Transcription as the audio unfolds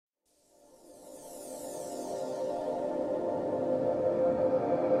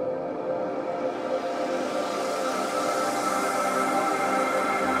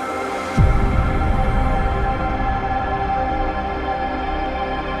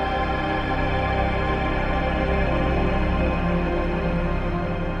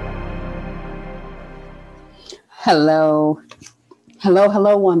Hello.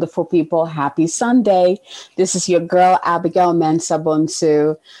 Hello, wonderful people. Happy Sunday. This is your girl, Abigail Mensa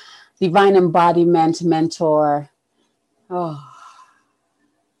Bonsu, Divine Embodiment Mentor,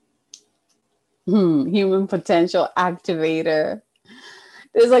 Human Potential Activator.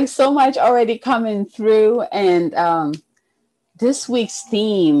 There's like so much already coming through, and this week's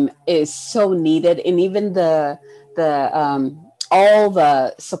theme is so needed, and even the all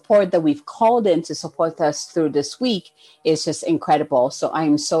the support that we've called in to support us through this week is just incredible. So I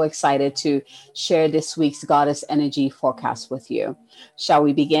am so excited to share this week's Goddess Energy forecast with you. Shall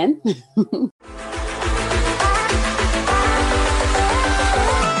we begin?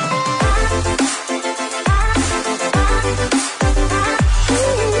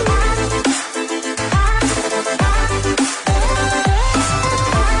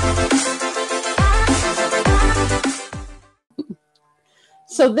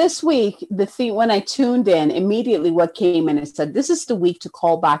 So this week, the theme, when I tuned in, immediately what came in and said, this is the week to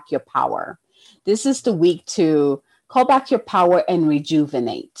call back your power. This is the week to call back your power and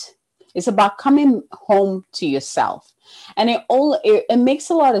rejuvenate. It's about coming home to yourself. And it makes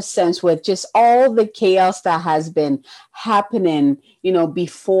a lot of sense with just all the chaos that has been happening,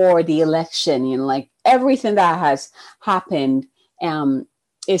 before the election, like everything that has happened.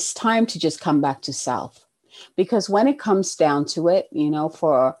 It's time to just come back to self. Because when it comes down to it,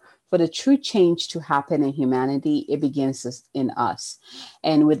 for the true change to happen in humanity, it begins in us.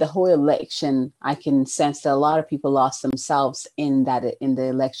 And with the whole election, I can sense that a lot of people lost themselves in the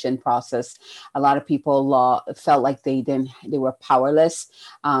election process. A lot of people felt like they were powerless,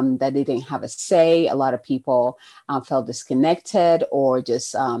 that they didn't have a say. A lot of people felt disconnected or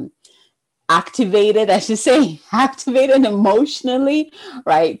just activated emotionally,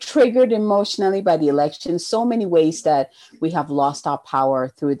 right? Triggered emotionally by the election. So many ways that we have lost our power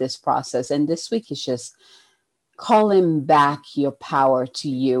through this process. And this week is just calling back your power to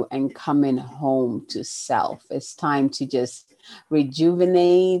you and coming home to self. It's time to just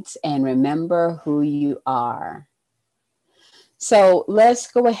rejuvenate and remember who you are. So let's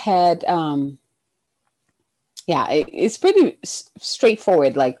go ahead. It's pretty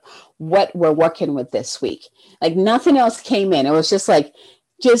straightforward, like what we're working with this week. Like nothing else came in. It was it's like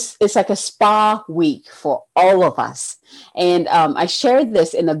a spa week for all of us. And I shared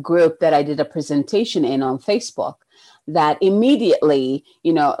this in a group that I did a presentation in on Facebook, that immediately,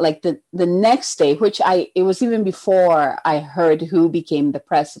 like the next day, it was even before I heard who became the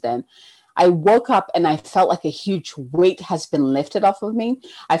president. I woke up and I felt like a huge weight has been lifted off of me.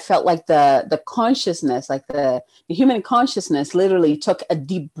 I felt like the consciousness, like the human consciousness literally took a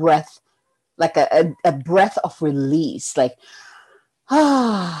deep breath, like a breath of release, like,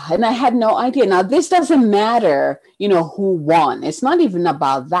 and I had no idea. Now, this doesn't matter, who won. It's not even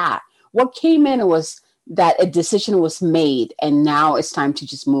about that. What came in was that a decision was made and now it's time to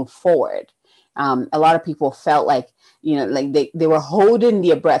just move forward. A lot of people felt like, like they were holding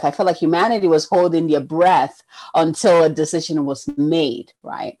their breath. I felt like humanity was holding their breath until a decision was made,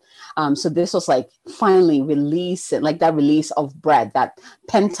 right? So this was like finally releasing, like that release of breath, that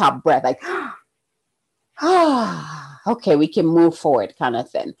pent up breath, like, okay, we can move forward kind of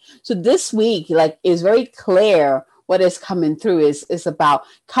thing. So this week, like, is very clear what is coming through is about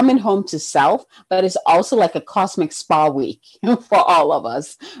coming home to self, but it's also like a cosmic spa week for all of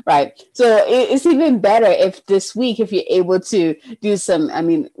us, right? So it's even better if this week, if you're able to do some,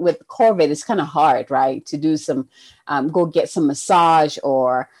 with COVID, it's kind of hard, right? To do some, go get some massage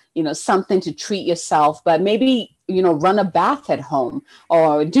or, something to treat yourself, but maybe, run a bath at home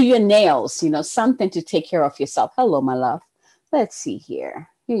or do your nails, something to take care of yourself. Hello, my love. Let's see here.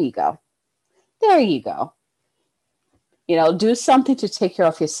 Here you go. There you go. Do something to take care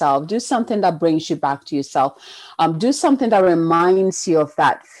of yourself. Do something that brings you back to yourself. Do something that reminds you of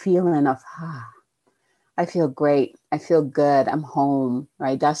that feeling of, I feel great. I feel good. I'm home,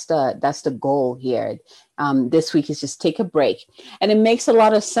 right? That's the goal here. This week is just take a break. And it makes a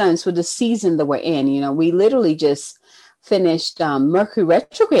lot of sense with the season that we're in. We literally just finished Mercury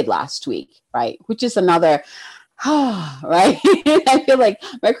retrograde last week, right? Which is another, right? I feel like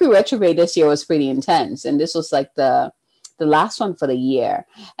Mercury retrograde this year was pretty intense. And this was like the last one for the year.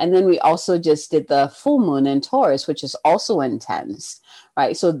 And then we also just did the full moon in Taurus, which is also intense,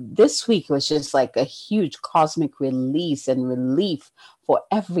 right? So this week was just like a huge cosmic release and relief for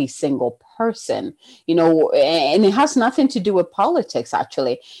every single person, and it has nothing to do with politics,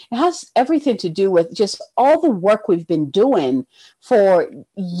 actually. It has everything to do with just all the work we've been doing for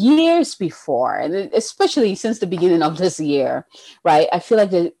years before, and especially since the beginning of this year, right? I feel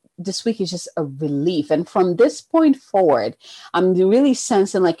like this week is just a relief. And from this point forward, I'm really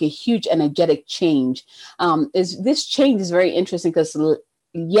sensing like a huge energetic change. Is this change is very interesting because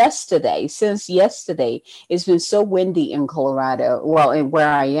since yesterday, it's been so windy in Colorado. Well, in where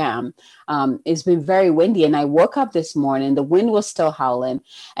I am, it's been very windy. And I woke up this morning, the wind was still howling,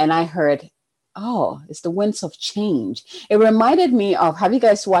 and I heard, oh, it's the winds of change. It reminded me of, have you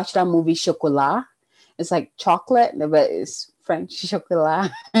guys watched that movie Chocolat? It's like chocolate, but it's French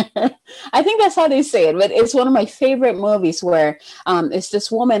chocolat. I think that's how they say it, but it's one of my favorite movies where it's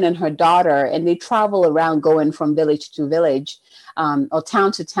this woman and her daughter, and they travel around going from village to village or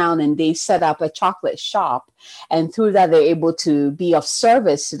town to town, and they set up a chocolate shop. And through that, they're able to be of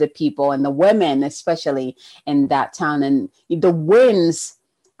service to the people and the women, especially in that town. And the winds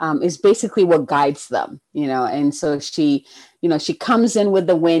is basically what guides them, and so she comes in with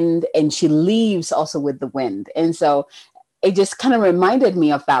the wind and she leaves also with the wind. And so it just kind of reminded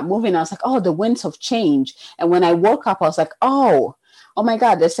me of that movie. And I was like, oh, the winds of change. And when I woke up, I was like, oh my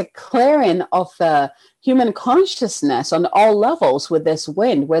God, there's a clearing of the human consciousness on all levels with this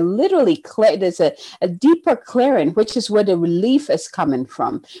wind. We're literally clear. There's a deeper clearing, which is where the relief is coming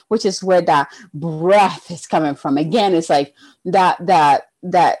from, which is where that breath is coming from. Again, it's like that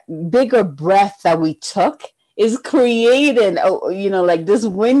bigger breath that we took is creating, like this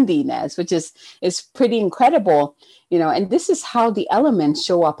windiness, which is pretty incredible, and this is how the elements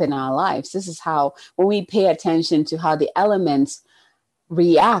show up in our lives. This is how, when we pay attention to how the elements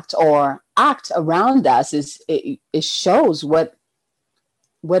react or act around us, it shows what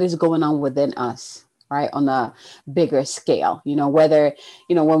is going on within us, right? On a bigger scale, whether,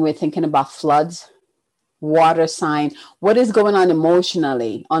 when we're thinking about floods, water sign, what is going on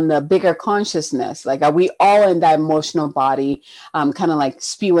emotionally on the bigger consciousness? Like, are we all in that emotional body, kind of like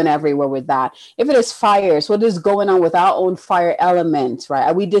spewing everywhere with that? If it is fires, what is going on with our own fire element, right?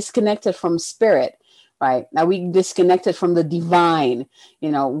 Are we disconnected from spirit, right? Are we disconnected from the divine?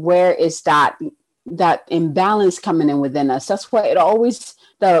 Where is that imbalance coming in within us? That's why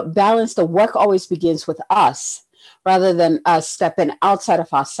the work always begins with us, rather than us stepping outside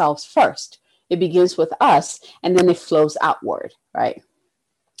of ourselves first. It begins with us, and then it flows outward, right?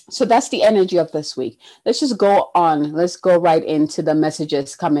 So that's the energy of this week. Let's just go on. Let's go right into the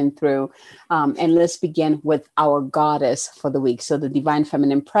messages coming through. And let's begin with our goddess for the week. So the divine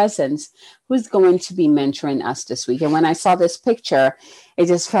feminine presence, who's going to be mentoring us this week. And when I saw this picture, it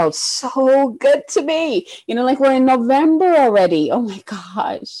just felt so good to me. Like we're in November already. Oh my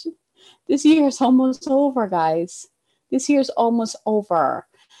gosh. This year is almost over, guys. This year is almost over.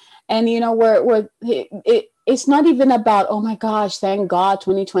 And, it's not even about, oh my gosh, thank God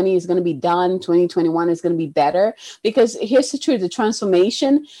 2020 is going to be done. 2021 is going to be better. Because here's the truth, the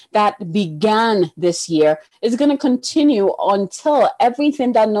transformation that began this year is going to continue until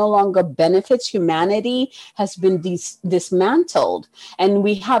everything that no longer benefits humanity has been dismantled. And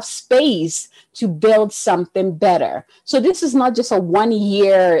we have space to build something better. So this is not just a 1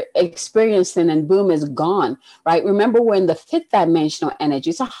 year experience and boom, is gone, right? Remember, we're in the fifth dimensional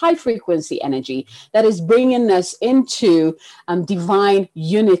energy. It's a high frequency energy that is bringing us into divine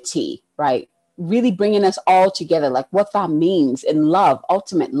unity, right? Really bringing us all together, like what that means in love,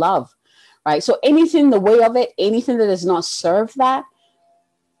 ultimate love, right? So anything in the way of it, anything that does not serve that,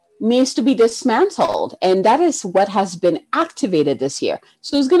 needs to be dismantled. And that is what has been activated this year.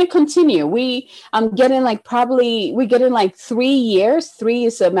 So it's going to continue. We're getting like 3 years. 3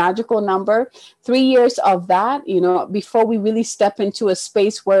 is a magical number. 3 years of that, before we really step into a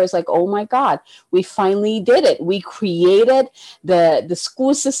space where it's like, oh my God, we finally did it. We created the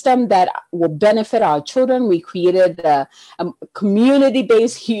school system that will benefit our children. We created the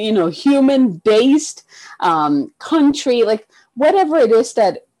community-based, human-based country, like whatever it is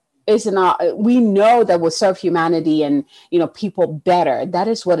that we know that will serve humanity and people better. That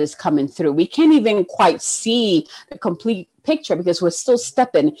is what is coming through. We can't even quite see the complete picture because we're still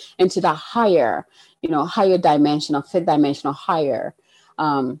stepping into the higher dimensional, fifth dimensional, higher.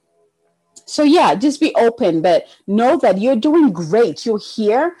 So yeah, just be open, but know that you're doing great. You're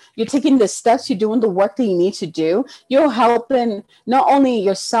here, you're taking the steps, you're doing the work that you need to do. You're helping not only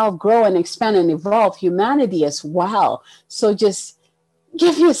yourself grow and expand and evolve, humanity as well. So just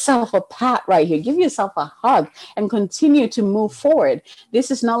give yourself a pat right here. Give yourself a hug and continue to move forward.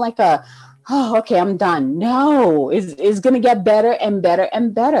 This is not like okay, I'm done. No, it's going to get better and better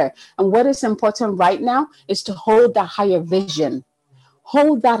and better. And what is important right now is to hold that higher vision.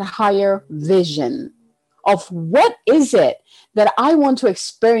 Hold that higher vision. of what is it that I want to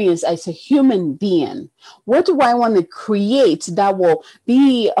experience as a human being? What do I want to create that will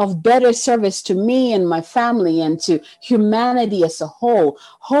be of better service to me and my family and to humanity as a whole?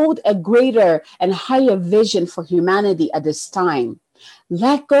 Hold a greater and higher vision for humanity at this time.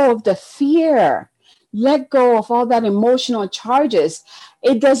 Let go of the fear. Let go of all that emotional charges.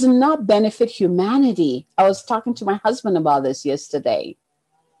 It does not benefit humanity. I was talking to my husband about this yesterday.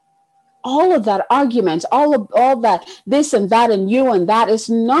 All of that arguments, all that this and that and you and that is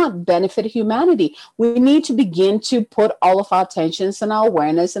not benefit humanity. We need to begin to put all of our attentions and our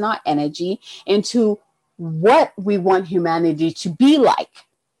awareness and our energy into what we want humanity to be like.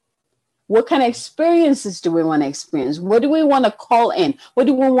 What kind of experiences do we want to experience? What do we want to call in? What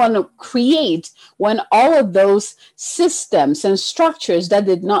do we want to create when all of those systems and structures that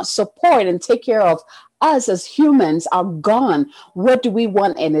did not support and take care of us as humans are gone? What do we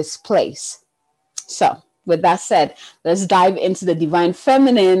want in its place? So with that said, let's dive into the Divine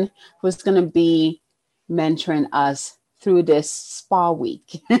Feminine, who's going to be mentoring us through this spa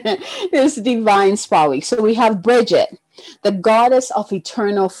week, this divine spa week. So we have Bridget, the goddess of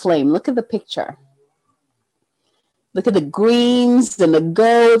eternal flame. Look at the picture. Look at the greens and the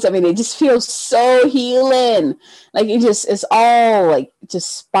golds. I mean, it just feels so healing. Like it's all like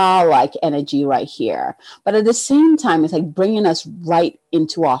just spa-like energy right here. But at the same time, it's like bringing us right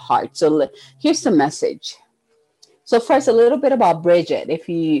into our heart. So here's the message. So first, a little bit about Bridget. If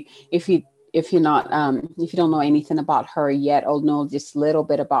you don't know anything about her yet, or know just a little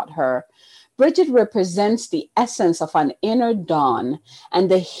bit about her, Bridget represents the essence of an inner dawn and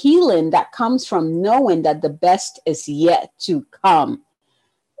the healing that comes from knowing that the best is yet to come.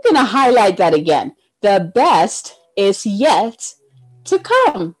 I'm going to highlight that again. The best is yet to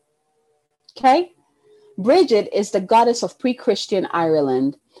come. Okay? Bridget is the goddess of pre-Christian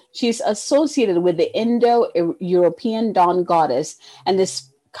Ireland. She's associated with the Indo-European dawn goddess and this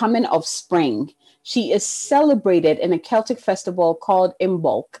coming of spring. She is celebrated in a Celtic festival called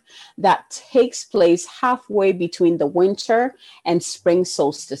Imbolc that takes place halfway between the winter and spring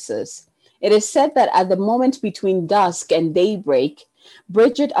solstices. It is said that at the moment between dusk and daybreak,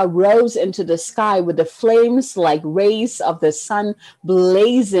 Bridget arose into the sky with the flames like rays of the sun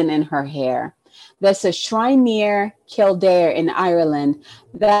blazing in her hair. There's a shrine near Kildare in Ireland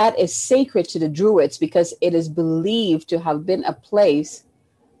that is sacred to the Druids because it is believed to have been a place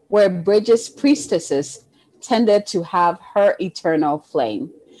where Bridget's priestesses tended to have her eternal flame.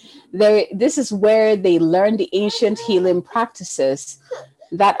 This is where they learned the ancient healing practices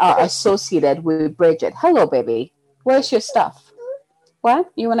that are associated with Bridget. Hello, baby. Where's your stuff? What?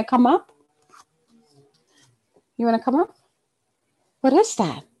 You want to come up? You want to come up? What is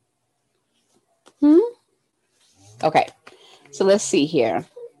that? Okay, so let's see here.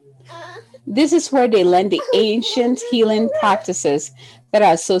 This is where they learned the ancient healing practices that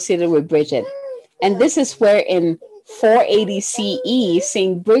are associated with Bridget. And this is where in 480 CE,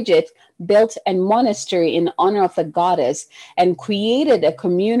 St. Bridget built a monastery in honor of the goddess and created a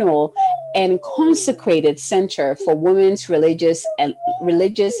communal and consecrated center for women's religious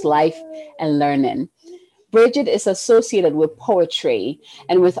life and learning. Bridget is associated with poetry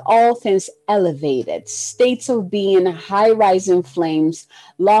and with all things elevated, states of being, high-rising flames,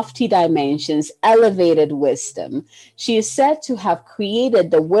 lofty dimensions, elevated wisdom. She is said to have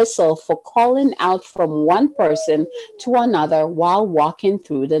created the whistle for calling out from one person to another while walking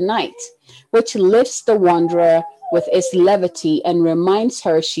through the night, which lifts the wanderer with its levity and reminds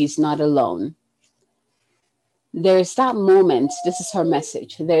her she's not alone. There's that moment, this is her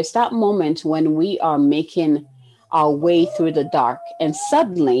message, there's that moment when we are making our way through the dark, and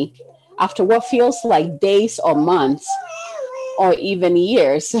suddenly, after what feels like days or months, or even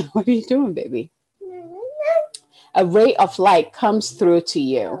years, what are you doing, baby? A ray of light comes through to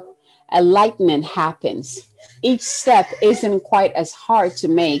you. A lightning happens. Each step isn't quite as hard to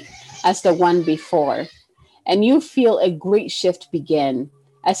make as the one before, and you feel a great shift begin.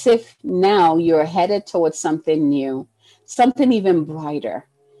 As if now you're headed towards something new, something even brighter.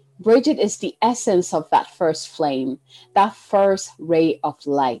 Bridget is the essence of that first flame, that first ray of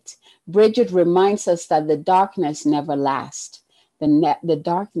light. Bridget reminds us that the darkness never lasts. The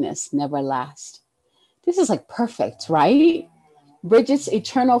darkness never lasts. This is like perfect, right? Bridget's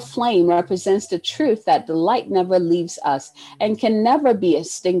eternal flame represents the truth that the light never leaves us and can never be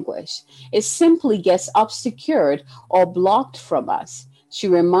extinguished. It simply gets obscured or blocked from us. She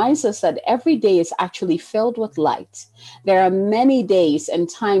reminds us that every day is actually filled with light. There are many days and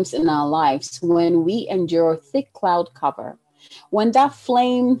times in our lives when we endure thick cloud cover, when that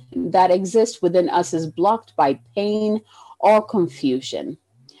flame that exists within us is blocked by pain or confusion.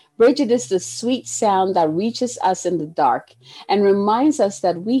 Bridget is the sweet sound that reaches us in the dark and reminds us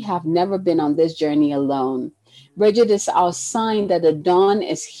that we have never been on this journey alone. Bridget is our sign that the dawn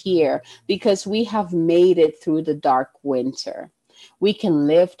is here because we have made it through the dark winter. We can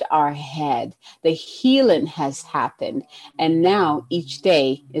lift our head. The healing has happened, and now each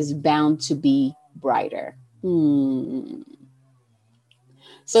day is bound to be brighter.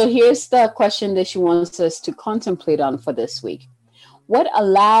 So here's the question that she wants us to contemplate on for this week. What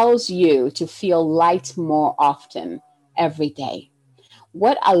allows you to feel light more often every day?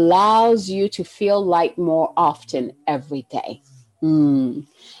 What allows you to feel light more often every day? And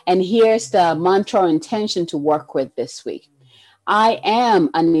here's the mantra or intention to work with this week. I am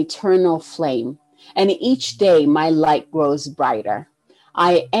an eternal flame, and each day my light grows brighter.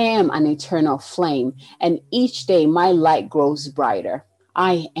 I am an eternal flame, and each day my light grows brighter.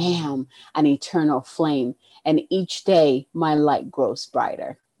 I am an eternal flame, and each day my light grows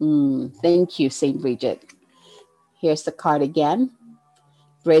brighter. Thank you, St. Bridget. Here's the card again.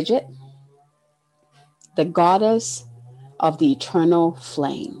 Bridget, the goddess of the eternal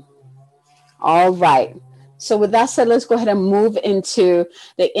flame. All right. So with that said, let's go ahead and move into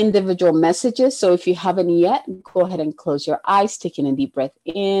the individual messages. So if you haven't yet, go ahead and close your eyes, taking a deep breath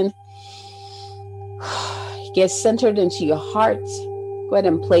in. Get centered into your heart. Go ahead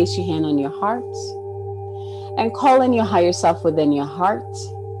and place your hand on your heart and call in your higher self within your heart.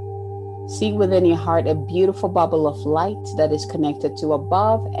 See within your heart a beautiful bubble of light that is connected to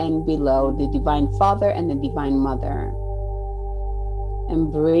above and below the Divine Father and the Divine Mother.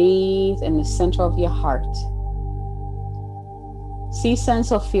 And breathe in the center of your heart. See,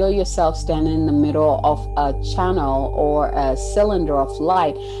 sense, or feel yourself standing in the middle of a channel or a cylinder of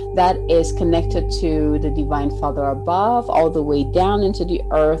light that is connected to the Divine Father above, all the way down into the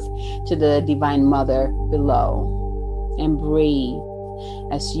earth to the Divine Mother below. And breathe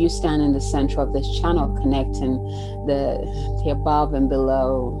as you stand in the center of this channel, connecting the above and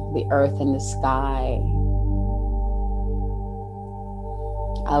below, the earth and the sky.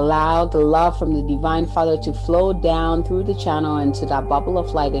 Allow the love from the Divine Father to flow down through the channel into that bubble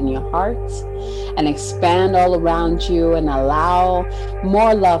of light in your heart and expand all around you, and allow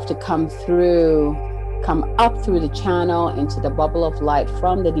more love to come up through the channel into the bubble of light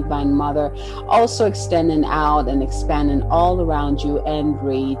from the Divine Mother, also extending out and expanding all around you. And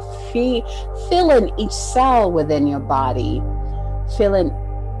breathe. Filling each cell within your body, filling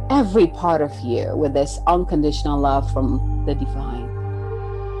every part of you with this unconditional love from the Divine.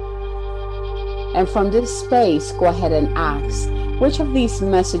 And from this space, go ahead and ask, which of these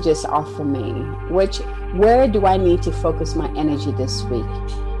messages are for me? Where do I need to focus my energy this week?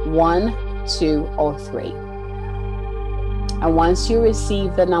 1, 2, or 3. And once you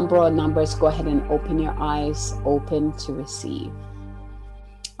receive the number or numbers, go ahead and open your eyes, open to receive.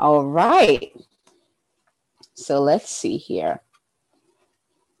 All right. So let's see here.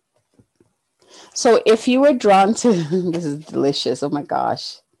 So if you were drawn to, this is delicious, oh my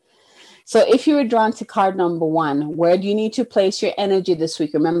gosh. So if you were drawn to card number 1, where do you need to place your energy this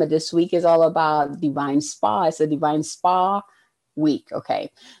week? Remember, this week is all about Divine Spa. It's a Divine Spa week, okay?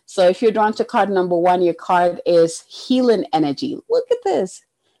 So if you're drawn to card number 1, your card is healing energy. Look at this.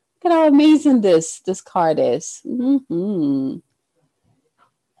 Look at how amazing this card is. And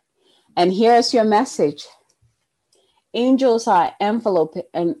here's your message. Angels are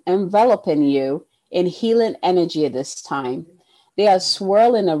enveloping you in healing energy at this time. They are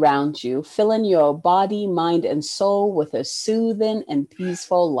swirling around you, filling your body, mind, and soul with a soothing and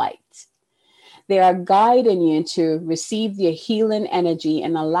peaceful light. They are guiding you to receive their healing energy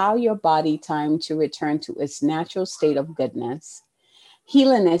and allow your body time to return to its natural state of goodness.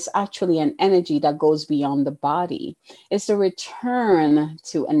 Healing is actually an energy that goes beyond the body. It's a return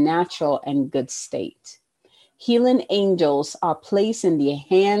to a natural and good state. Healing angels are placing their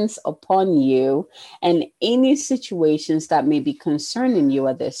hands upon you and any situations that may be concerning you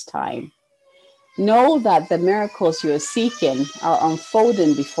at this time. Know that the miracles you are seeking are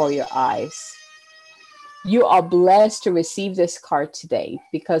unfolding before your eyes. You are blessed to receive this card today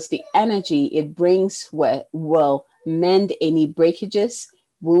because the energy it brings will mend any breakages,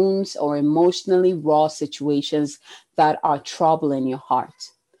 wounds, or emotionally raw situations that are troubling your heart.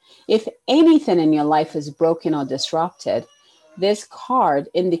 If anything in your life is broken or disrupted, this card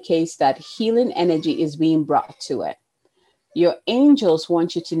indicates that healing energy is being brought to it. Your angels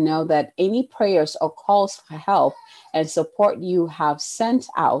want you to know that any prayers or calls for help and support you have sent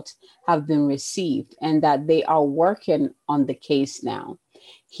out have been received, and that they are working on the case now.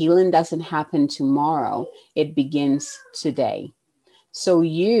 Healing doesn't happen tomorrow. It begins today. So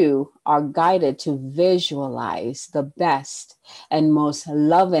you are guided to visualize the best and most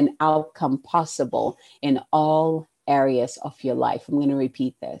loving outcome possible in all areas of your life. I'm going to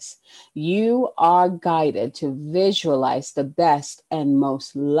repeat this. You are guided to visualize the best and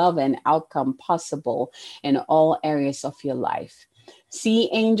most loving outcome possible in all areas of your life. See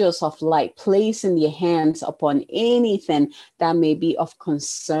angels of light placing their hands upon anything that may be of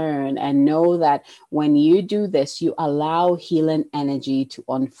concern, and know that when you do this, you allow healing energy to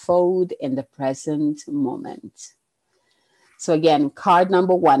unfold in the present moment. So again, card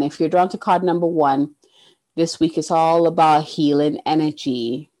number one, if you're drawn to card number one, this week is all about healing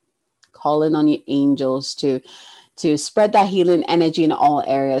energy, calling on your angels to spread that healing energy in all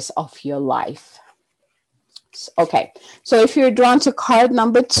areas of your life. Okay, so if you're drawn to card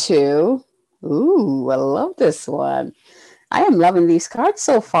number two, ooh, I love this one. I am loving these cards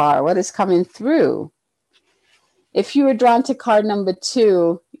so far. What is coming through? If you were drawn to card number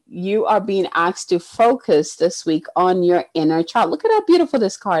two, you are being asked to focus this week on your inner child. Look at how beautiful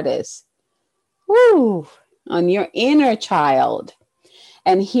this card is. Woo! On your inner child.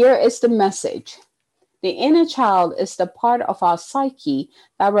 And here is the message. The inner child is the part of our psyche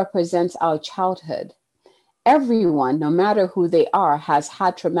that represents our childhood. Everyone, no matter who they are, has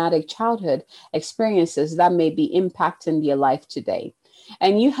had traumatic childhood experiences that may be impacting their life today.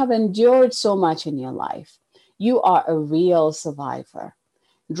 And you have endured so much in your life. You are a real survivor.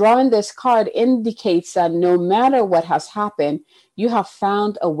 Drawing this card indicates that no matter what has happened, you have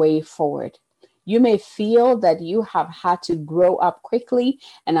found a way forward. You may feel that you have had to grow up quickly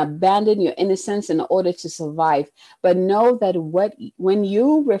and abandon your innocence in order to survive, but know that when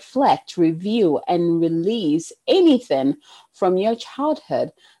you reflect, review, and release anything from your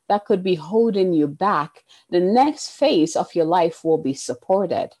childhood that could be holding you back, the next phase of your life will be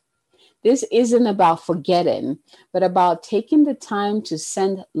supported. This isn't about forgetting, but about taking the time to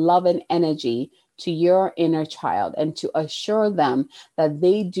send love and energy to your inner child and to assure them that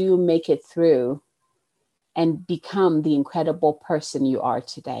they do make it through and become the incredible person you are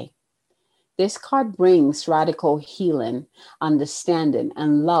today. This card brings radical healing, understanding,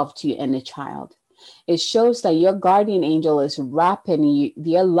 and love to your inner child. It shows that your guardian angel is wrapping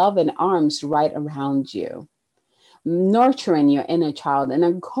their loving arms right around you, nurturing your inner child and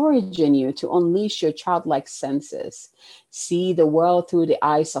encouraging you to unleash your childlike senses. See the world through the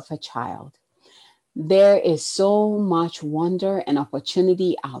eyes of a child. There is so much wonder and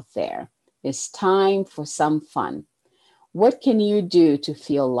opportunity out there. It's time for some fun. What can you do to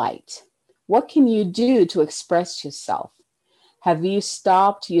feel light? What can you do to express yourself? Have you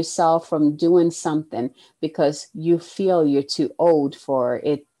stopped yourself from doing something because you feel you're too old for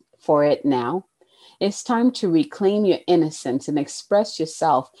it now? It's time to reclaim your innocence and express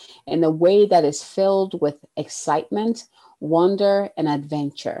yourself in a way that is filled with excitement, wonder, and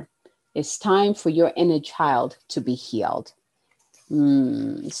adventure. It's time for your inner child to be healed.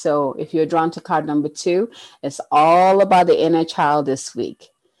 So if you're drawn to card number two, it's all about the inner child this week.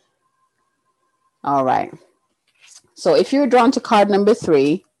 All right. So if you're drawn to card number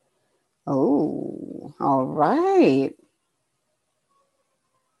three, oh, all right.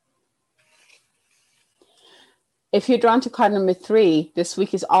 If you're drawn to card number three, this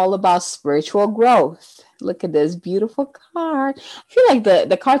week is all about spiritual growth. Look at this beautiful card. I feel like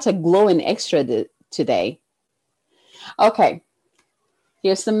the cards are glowing extra today. Okay,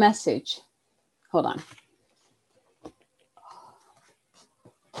 here's the message. Hold on.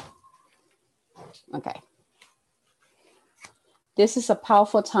 Okay. This is a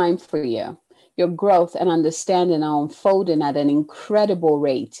powerful time for you. Your growth and understanding are unfolding at an incredible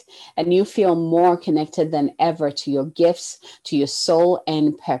rate, and you feel more connected than ever to your gifts, to your soul,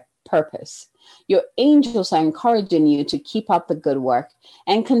 and purpose. Your angels are encouraging you to keep up the good work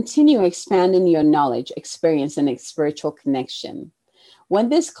and continue expanding your knowledge, experience, and spiritual connection. When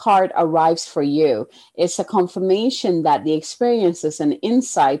this card arrives for you, it's a confirmation that the experiences and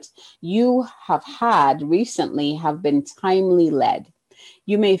insights you have had recently have been timely led.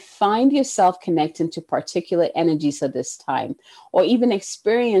 You may find yourself connecting to particular energies at this time, or even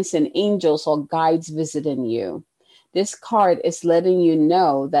experiencing angels or guides visiting you. This card is letting you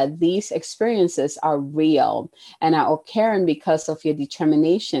know that these experiences are real and are occurring because of your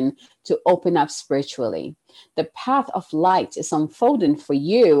determination to open up spiritually. The path of light is unfolding for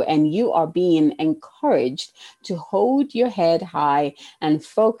you, and you are being encouraged to hold your head high and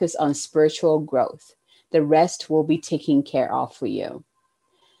focus on spiritual growth. The rest will be taken care of for you.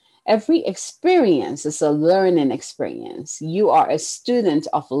 Every experience is a learning experience. You are a student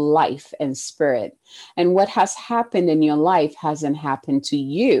of life and spirit. And what has happened in your life hasn't happened to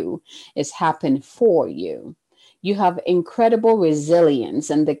you, it's happened for you. You have incredible resilience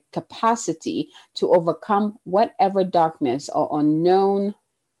and the capacity to overcome whatever darkness or unknown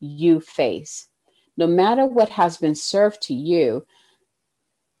you face. No matter what has been served to you,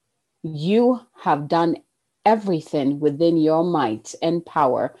 you have done everything within your might and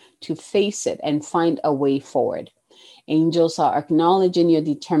power to face it and find a way forward. Angels are acknowledging your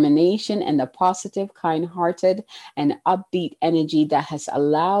determination and the positive, kind hearted, and upbeat energy that has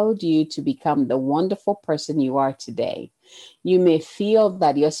allowed you to become the wonderful person you are today. You may feel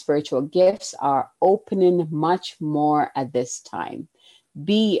that your spiritual gifts are opening much more at this time.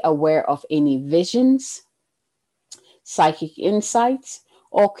 Be aware of any visions, psychic insights,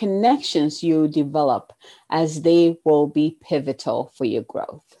 or connections you develop, as they will be pivotal for your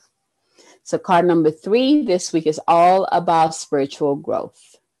growth. So card number 3 this week is all about spiritual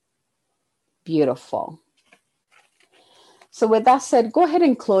growth. Beautiful. So with that said, go ahead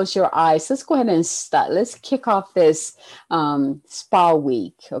and close your eyes. Let's go ahead and start. Let's kick off this spa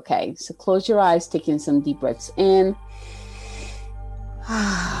week. Okay, so close your eyes, taking some deep breaths in.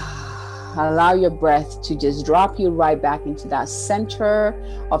 Allow your breath to just drop you right back into that center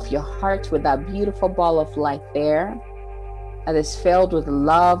of your heart with that beautiful ball of light there that is filled with the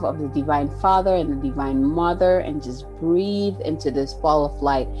love of the Divine Father and the Divine Mother, and just breathe into this ball of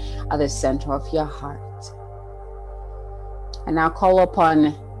light at the center of your heart. And now call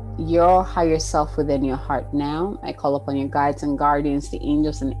upon your higher self within your heart now. I call upon your guides and guardians, the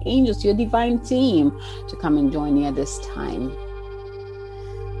angels and angels, your divine team, to come and join you at this time.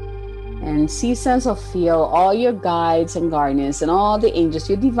 And see, sense, or feel all your guides and guardians and all the angels,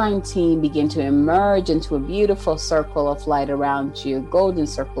 your divine team, begin to emerge into a beautiful circle of light around you, golden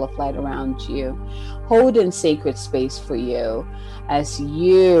circle of light around you, holding sacred space for you as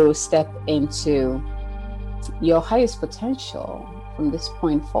you step into your highest potential from this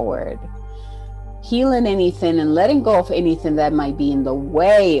point forward. Healing anything and letting go of anything that might be in the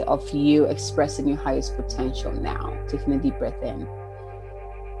way of you expressing your highest potential now. Taking a deep breath in.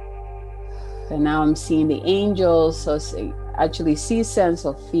 And now I'm seeing the angels, so actually see, sense,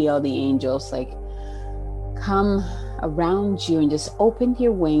 or feel the angels like come around you and just open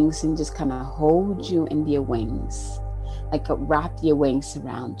your wings and just kind of hold you in their wings, like wrap your wings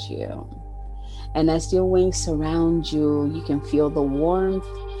around you. And as your wings surround you, you can feel the warmth.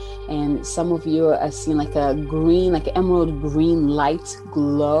 And some of you are seeing like a green, like emerald green light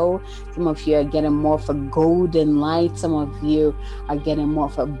glow. Some of you are getting more of a golden light. Some of you are getting more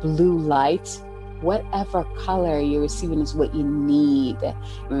of a blue light. Whatever color you're receiving is what you need.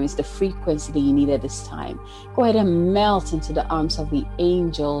 It's the frequency that you need at this time. Go ahead and melt into the arms of the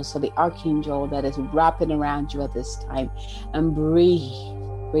angels or the archangel that is wrapping around you at this time. And breathe,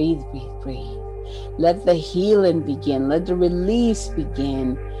 breathe, breathe, breathe. Let the healing begin. Let the release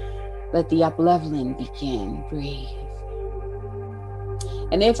begin. Let the up-leveling begin. Breathe.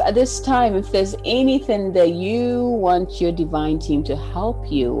 And if at this time, if there's anything that you want your divine team to help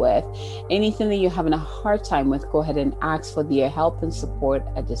you with, anything that you're having a hard time with, go ahead and ask for their help and support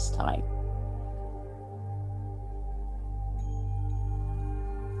at this time.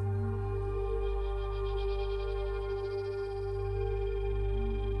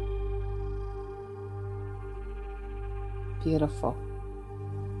 Beautiful.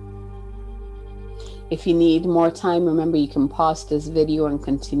 If you need more time, remember you can pause this video and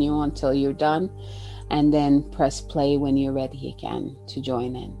continue until you're done, and then press play when you're ready again to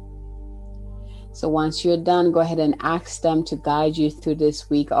join in. So once you're done, go ahead and ask them to guide you through this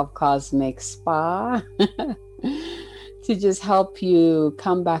week of Cosmic Spa to just help you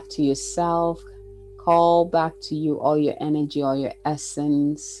come back to yourself, call back to you all your energy, all your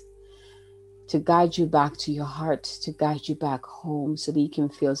essence, to guide you back to your heart, to guide you back home so that you can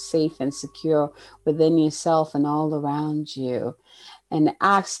feel safe and secure within yourself and all around you. And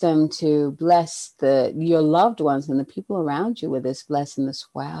ask them to bless your loved ones and the people around you with this blessing as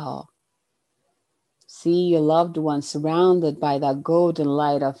well. See your loved ones surrounded by that golden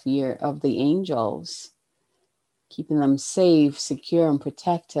light of the angels, keeping them safe, secure, and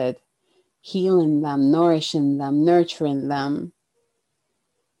protected, healing them, nourishing them, nurturing them.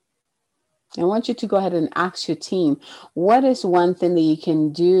 I want you to go ahead and ask your team, what is one thing that you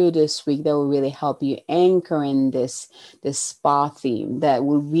can do this week that will really help you anchor in this spa theme, that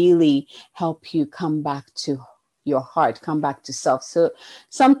will really help you come back to your heart, come back to self. So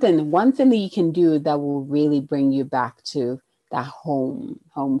one thing that you can do that will really bring you back to that home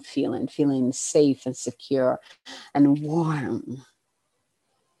feeling safe and secure and warm.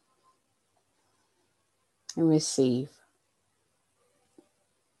 And receive.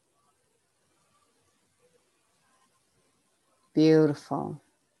 Beautiful.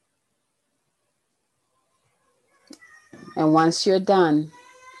 And once you're done,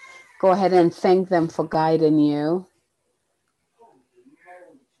 go ahead and thank them for guiding you.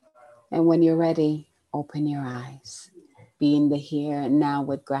 And when you're ready, open your eyes. Be in the here and now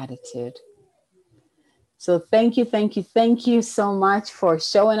with gratitude. So thank you so much for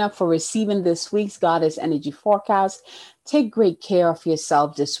showing up, for receiving this week's Goddess Energy Forecast. Take great care of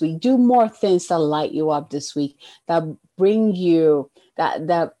yourself this week. Do more things that light you up this week, that bring you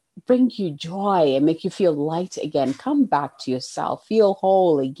that bring you joy and make you feel light again. Come back to yourself, feel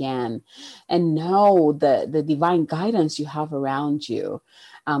whole again, and know the divine guidance you have around you.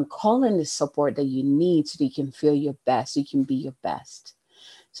 Call in the support that you need so that you can feel your best, so you can be your best.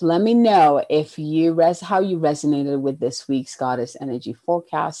 So let me know if how you resonated with this week's Goddess Energy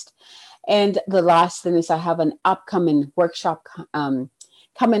Forecast. And the last thing is I have an upcoming workshop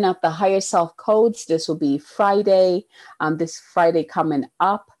coming up, the Higher Self Codes. This will be Friday. This Friday coming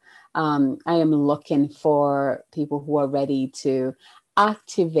up. I am looking for people who are ready to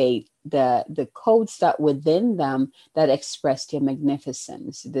activate the codes that within them that express their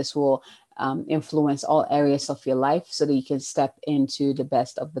magnificence. This will influence all areas of your life so that you can step into the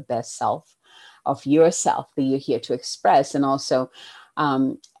best of the best self of yourself that you're here to express, and also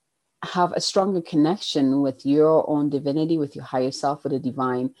have a stronger connection with your own divinity, with your higher self, with a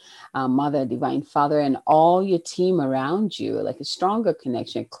divine mother, divine father, and all your team around you, like a stronger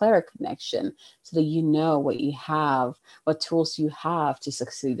connection, a clearer connection, so that you know what you have, what tools you have to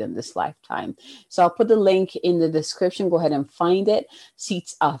succeed in this lifetime. So I'll put the link in the description. Go ahead and find it.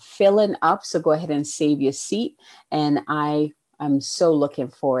 Seats are filling up, so go ahead and save your seat. And I'm so looking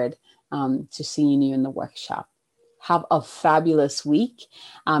forward to seeing you in the workshop. Have a fabulous week.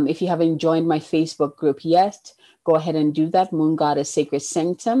 If you haven't joined my Facebook group yet, go ahead and do that, Moon Goddess Sacred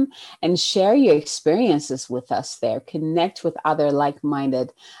Sanctum, and share your experiences with us there. Connect with other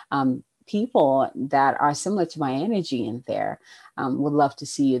like-minded people that are similar to my energy in there. Would love to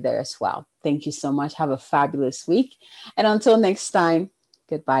see you there as well. Thank you so much. Have a fabulous week. And until next time,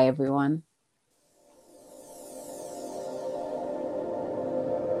 goodbye, everyone.